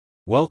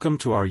Welcome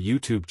to our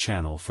YouTube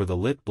channel for the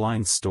Lit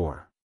Blinds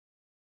store.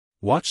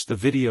 Watch the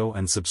video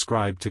and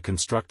subscribe to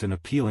construct an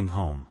appealing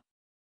home.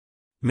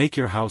 Make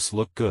your house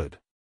look good.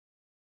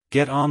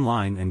 Get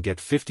online and get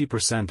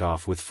 50%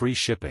 off with free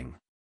shipping.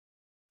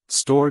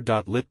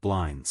 Store.lit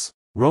blinds.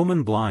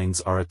 Roman blinds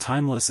are a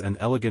timeless and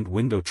elegant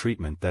window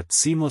treatment that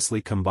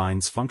seamlessly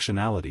combines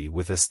functionality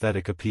with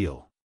aesthetic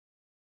appeal.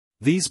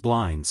 These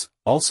blinds,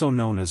 also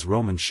known as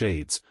Roman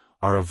shades,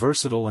 are a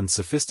versatile and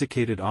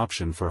sophisticated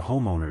option for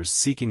homeowners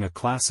seeking a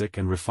classic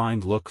and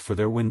refined look for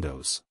their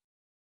windows.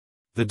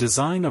 The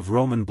design of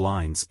Roman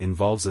blinds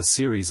involves a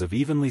series of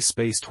evenly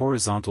spaced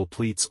horizontal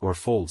pleats or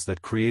folds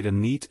that create a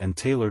neat and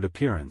tailored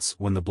appearance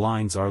when the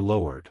blinds are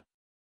lowered.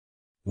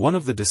 One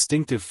of the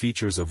distinctive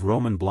features of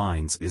Roman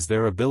blinds is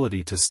their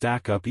ability to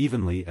stack up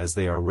evenly as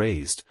they are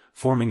raised,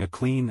 forming a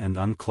clean and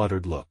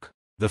uncluttered look.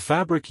 The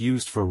fabric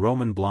used for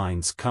Roman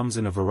blinds comes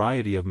in a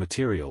variety of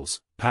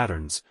materials,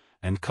 patterns,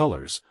 and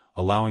colors,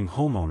 allowing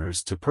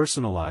homeowners to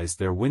personalize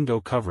their window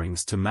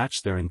coverings to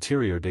match their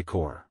interior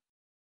decor.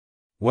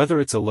 Whether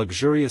it's a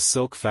luxurious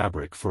silk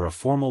fabric for a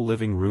formal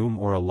living room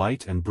or a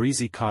light and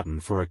breezy cotton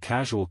for a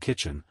casual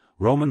kitchen,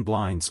 Roman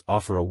blinds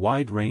offer a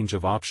wide range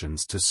of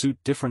options to suit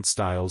different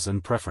styles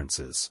and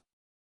preferences.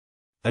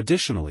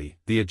 Additionally,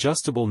 the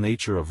adjustable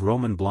nature of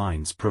Roman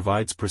blinds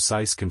provides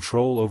precise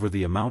control over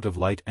the amount of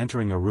light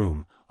entering a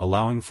room,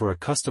 allowing for a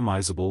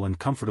customizable and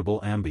comfortable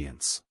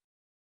ambience.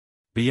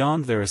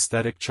 Beyond their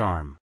aesthetic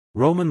charm,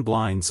 Roman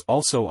blinds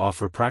also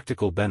offer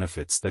practical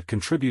benefits that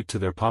contribute to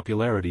their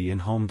popularity in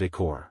home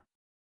decor.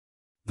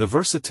 The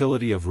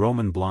versatility of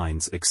Roman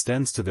blinds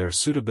extends to their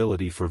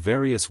suitability for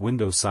various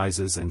window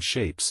sizes and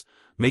shapes,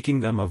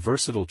 making them a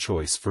versatile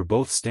choice for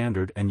both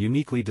standard and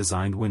uniquely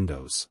designed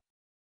windows.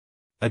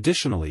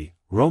 Additionally,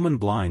 Roman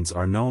blinds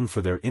are known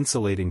for their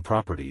insulating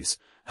properties,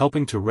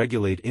 helping to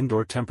regulate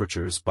indoor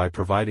temperatures by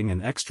providing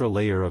an extra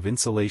layer of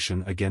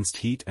insulation against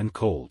heat and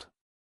cold.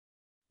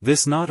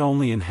 This not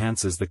only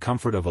enhances the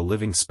comfort of a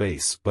living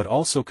space but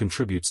also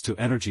contributes to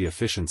energy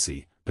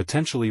efficiency,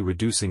 potentially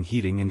reducing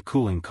heating and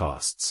cooling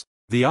costs.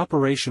 The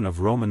operation of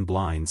Roman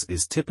blinds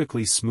is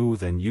typically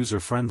smooth and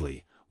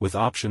user-friendly, with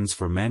options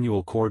for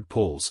manual cord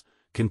pulls,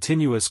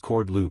 continuous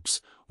cord loops,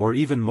 or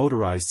even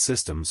motorized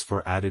systems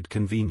for added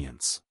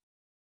convenience.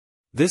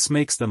 This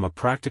makes them a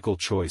practical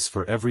choice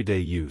for everyday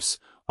use,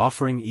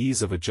 offering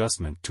ease of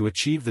adjustment to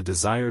achieve the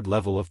desired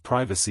level of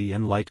privacy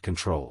and light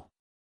control.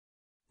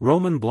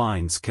 Roman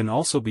blinds can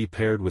also be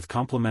paired with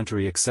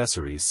complementary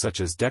accessories such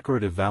as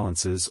decorative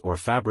valances or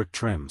fabric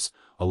trims,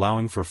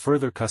 allowing for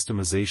further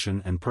customization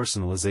and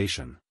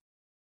personalization.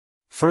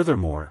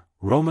 Furthermore,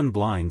 Roman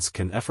blinds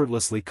can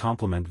effortlessly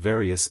complement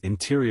various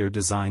interior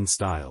design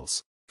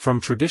styles, from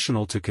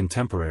traditional to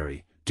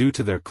contemporary, due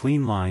to their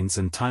clean lines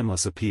and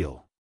timeless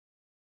appeal.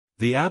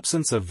 The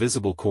absence of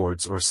visible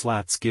cords or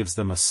slats gives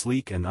them a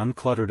sleek and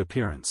uncluttered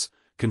appearance,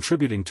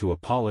 contributing to a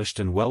polished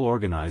and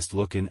well-organized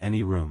look in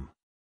any room.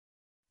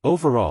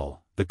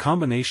 Overall, the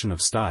combination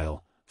of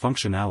style,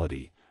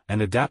 functionality,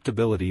 and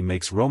adaptability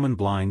makes Roman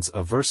blinds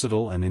a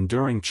versatile and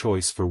enduring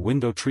choice for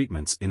window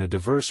treatments in a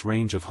diverse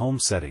range of home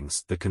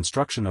settings. The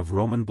construction of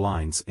Roman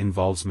blinds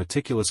involves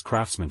meticulous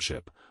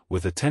craftsmanship,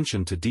 with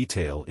attention to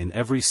detail in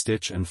every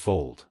stitch and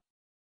fold.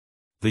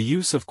 The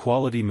use of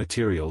quality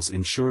materials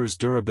ensures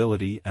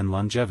durability and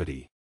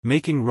longevity,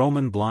 making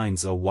Roman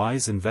blinds a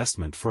wise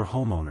investment for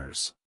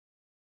homeowners.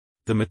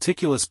 The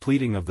meticulous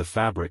pleating of the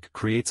fabric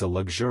creates a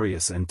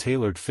luxurious and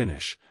tailored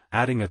finish,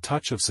 adding a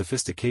touch of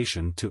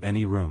sophistication to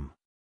any room.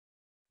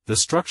 The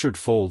structured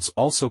folds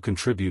also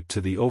contribute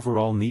to the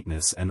overall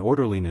neatness and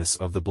orderliness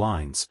of the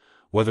blinds,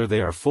 whether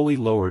they are fully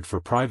lowered for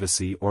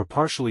privacy or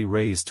partially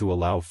raised to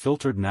allow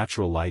filtered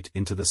natural light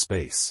into the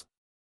space.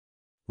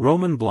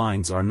 Roman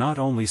blinds are not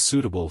only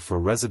suitable for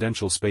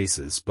residential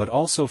spaces but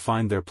also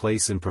find their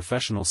place in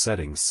professional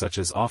settings such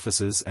as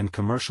offices and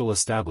commercial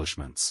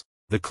establishments.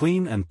 The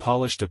clean and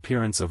polished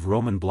appearance of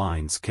Roman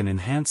blinds can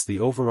enhance the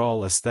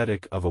overall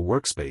aesthetic of a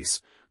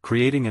workspace,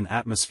 creating an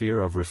atmosphere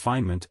of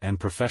refinement and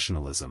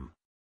professionalism.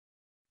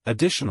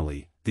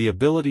 Additionally, the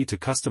ability to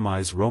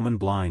customize Roman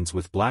blinds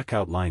with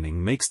blackout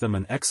lining makes them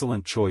an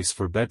excellent choice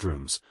for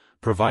bedrooms,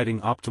 providing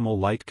optimal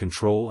light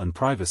control and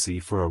privacy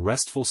for a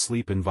restful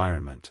sleep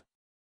environment.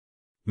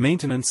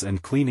 Maintenance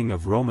and cleaning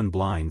of Roman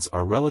blinds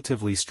are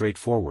relatively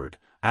straightforward,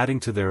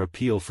 adding to their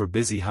appeal for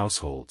busy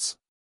households.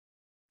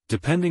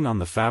 Depending on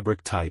the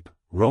fabric type,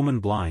 Roman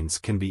blinds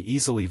can be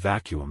easily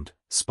vacuumed,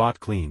 spot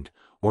cleaned,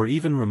 or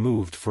even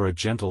removed for a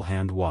gentle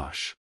hand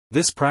wash.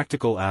 This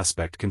practical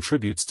aspect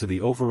contributes to the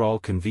overall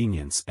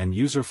convenience and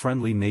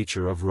user-friendly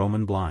nature of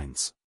Roman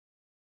blinds.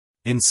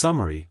 In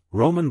summary,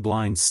 Roman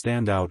blinds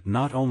stand out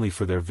not only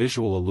for their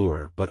visual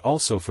allure but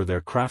also for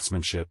their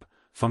craftsmanship,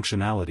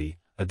 functionality,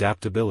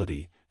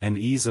 adaptability, and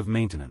ease of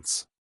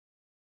maintenance.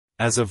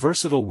 As a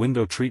versatile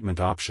window treatment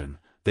option,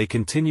 they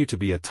continue to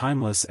be a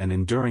timeless and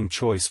enduring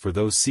choice for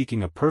those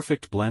seeking a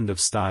perfect blend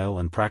of style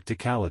and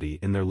practicality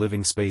in their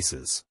living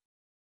spaces.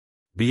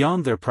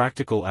 Beyond their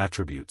practical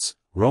attributes,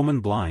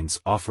 Roman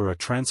blinds offer a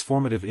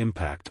transformative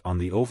impact on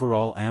the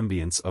overall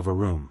ambience of a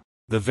room.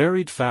 The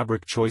varied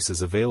fabric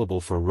choices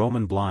available for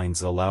Roman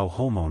blinds allow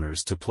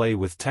homeowners to play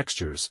with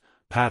textures,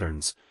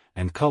 patterns,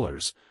 and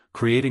colors,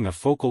 creating a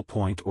focal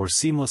point or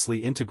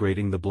seamlessly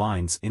integrating the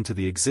blinds into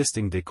the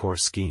existing decor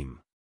scheme.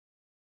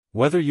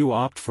 Whether you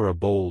opt for a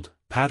bold,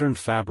 patterned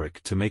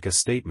fabric to make a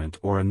statement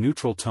or a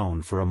neutral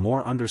tone for a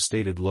more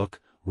understated look,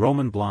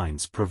 Roman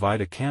blinds provide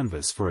a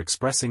canvas for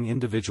expressing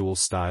individual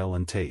style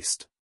and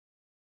taste.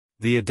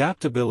 The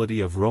adaptability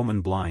of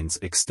Roman blinds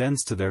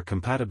extends to their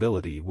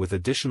compatibility with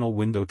additional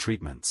window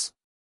treatments.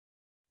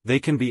 They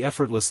can be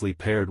effortlessly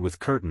paired with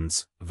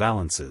curtains,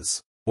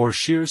 valances, or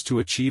sheers to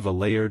achieve a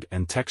layered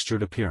and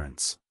textured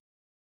appearance.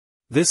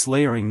 This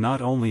layering not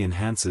only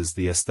enhances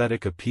the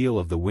aesthetic appeal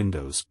of the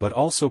windows but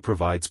also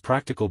provides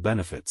practical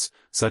benefits,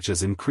 such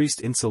as increased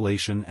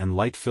insulation and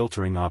light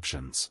filtering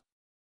options.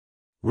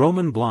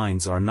 Roman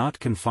blinds are not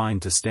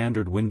confined to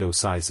standard window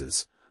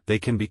sizes. They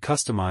can be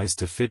customized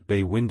to fit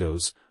bay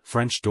windows,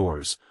 French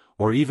doors,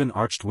 or even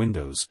arched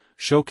windows,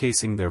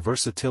 showcasing their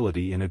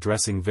versatility in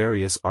addressing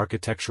various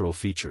architectural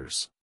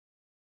features.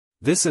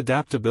 This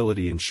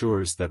adaptability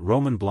ensures that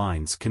Roman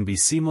blinds can be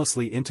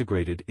seamlessly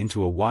integrated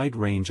into a wide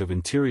range of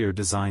interior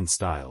design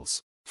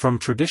styles, from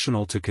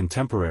traditional to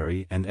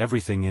contemporary and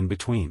everything in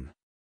between.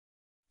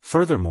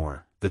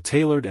 Furthermore, the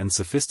tailored and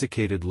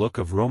sophisticated look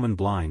of Roman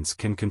blinds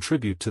can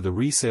contribute to the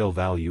resale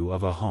value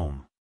of a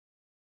home.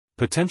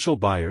 Potential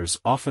buyers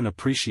often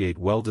appreciate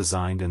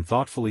well-designed and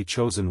thoughtfully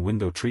chosen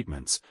window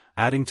treatments,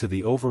 adding to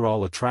the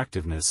overall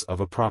attractiveness of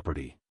a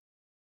property.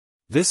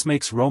 This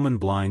makes Roman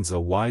blinds a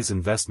wise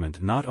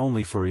investment not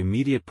only for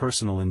immediate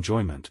personal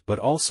enjoyment but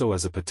also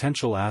as a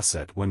potential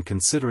asset when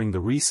considering the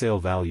resale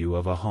value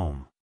of a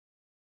home.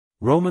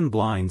 Roman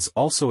blinds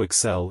also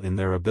excel in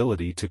their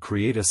ability to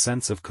create a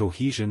sense of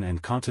cohesion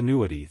and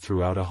continuity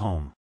throughout a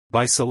home.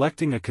 By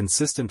selecting a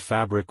consistent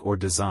fabric or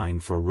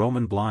design for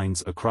Roman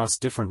blinds across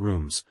different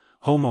rooms,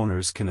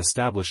 homeowners can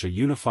establish a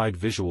unified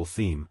visual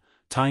theme,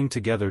 tying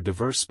together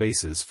diverse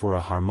spaces for a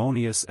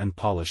harmonious and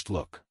polished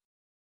look.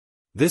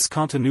 This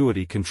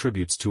continuity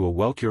contributes to a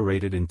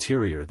well-curated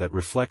interior that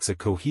reflects a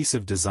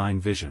cohesive design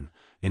vision,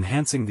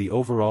 enhancing the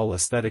overall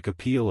aesthetic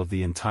appeal of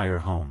the entire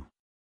home.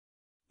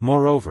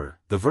 Moreover,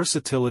 the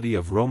versatility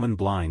of Roman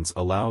blinds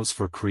allows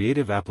for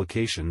creative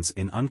applications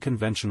in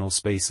unconventional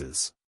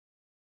spaces.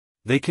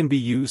 They can be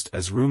used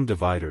as room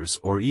dividers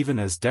or even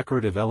as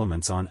decorative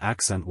elements on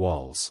accent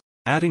walls,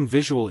 adding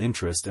visual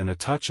interest and a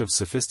touch of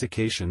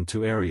sophistication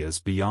to areas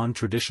beyond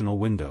traditional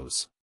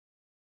windows.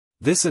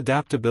 This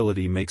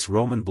adaptability makes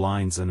Roman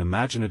blinds an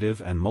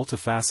imaginative and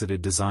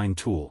multifaceted design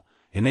tool,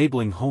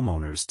 enabling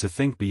homeowners to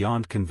think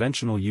beyond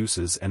conventional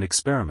uses and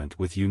experiment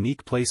with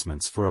unique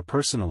placements for a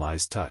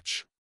personalized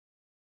touch.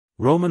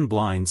 Roman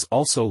blinds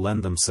also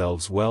lend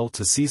themselves well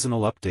to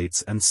seasonal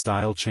updates and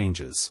style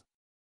changes.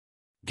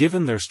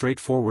 Given their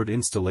straightforward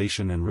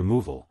installation and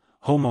removal,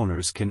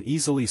 homeowners can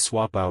easily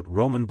swap out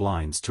Roman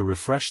blinds to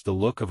refresh the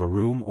look of a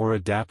room or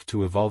adapt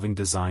to evolving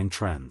design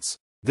trends.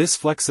 This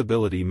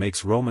flexibility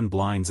makes Roman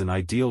blinds an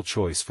ideal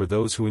choice for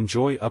those who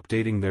enjoy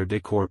updating their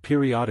decor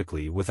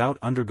periodically without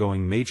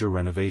undergoing major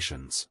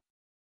renovations.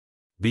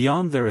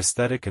 Beyond their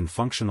aesthetic and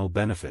functional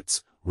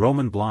benefits,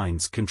 Roman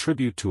blinds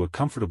contribute to a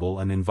comfortable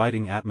and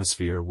inviting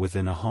atmosphere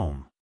within a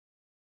home.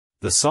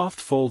 The soft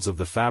folds of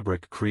the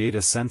fabric create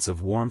a sense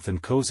of warmth and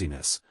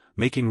coziness,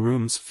 making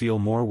rooms feel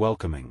more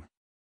welcoming.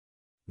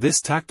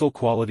 This tactile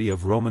quality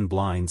of Roman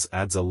blinds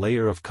adds a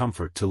layer of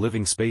comfort to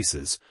living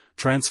spaces,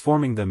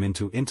 transforming them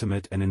into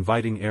intimate and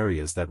inviting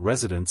areas that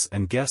residents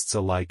and guests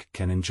alike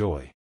can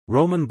enjoy.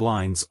 Roman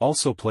blinds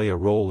also play a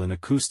role in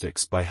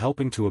acoustics by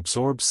helping to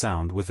absorb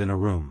sound within a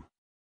room.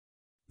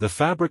 The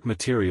fabric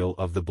material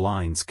of the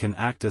blinds can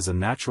act as a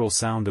natural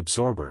sound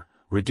absorber,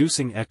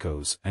 reducing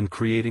echoes and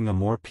creating a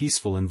more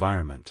peaceful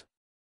environment.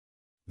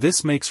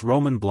 This makes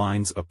Roman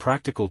blinds a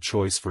practical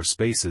choice for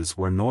spaces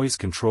where noise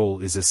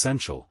control is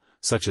essential,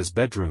 such as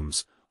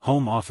bedrooms,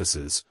 home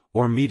offices,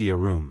 or media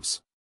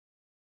rooms.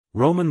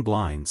 Roman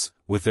blinds,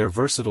 with their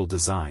versatile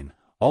design,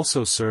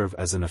 also serve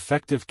as an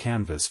effective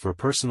canvas for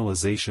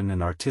personalization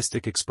and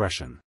artistic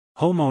expression.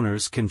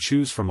 Homeowners can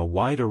choose from a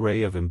wide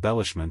array of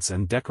embellishments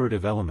and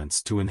decorative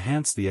elements to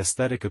enhance the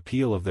aesthetic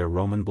appeal of their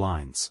Roman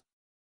blinds.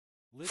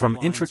 From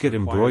intricate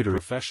embroidery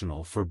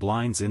professional for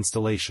blinds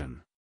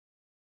installation.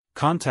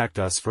 Contact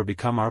us for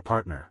become our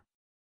partner.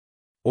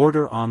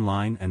 Order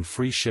online and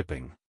free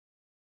shipping.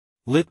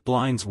 Lit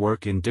blinds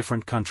work in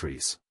different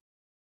countries.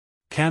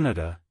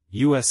 Canada,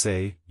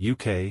 USA,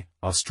 UK,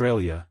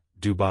 Australia,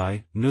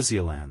 Dubai, New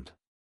Zealand.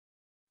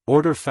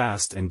 Order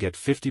fast and get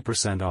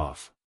 50%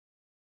 off.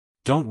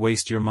 Don't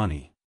waste your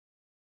money.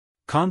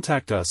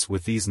 Contact us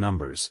with these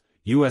numbers,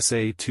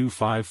 USA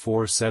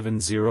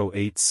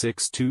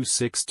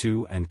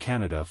 2547086262 and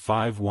Canada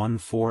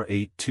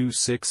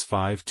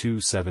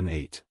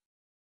 5148265278.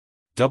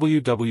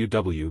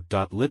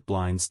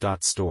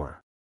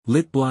 www.litblinds.store.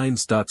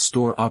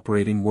 Litblinds.store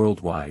operating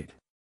worldwide.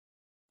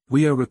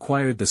 We are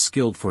required the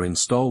skilled for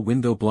install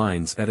window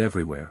blinds at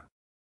everywhere.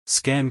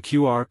 Scan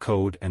QR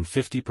code and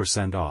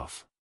 50%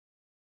 off.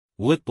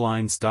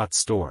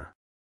 Litblinds.store.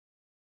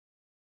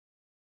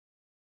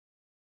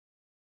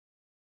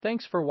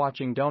 Thanks for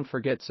watching. Don't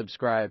forget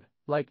subscribe,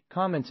 like,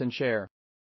 comments and share.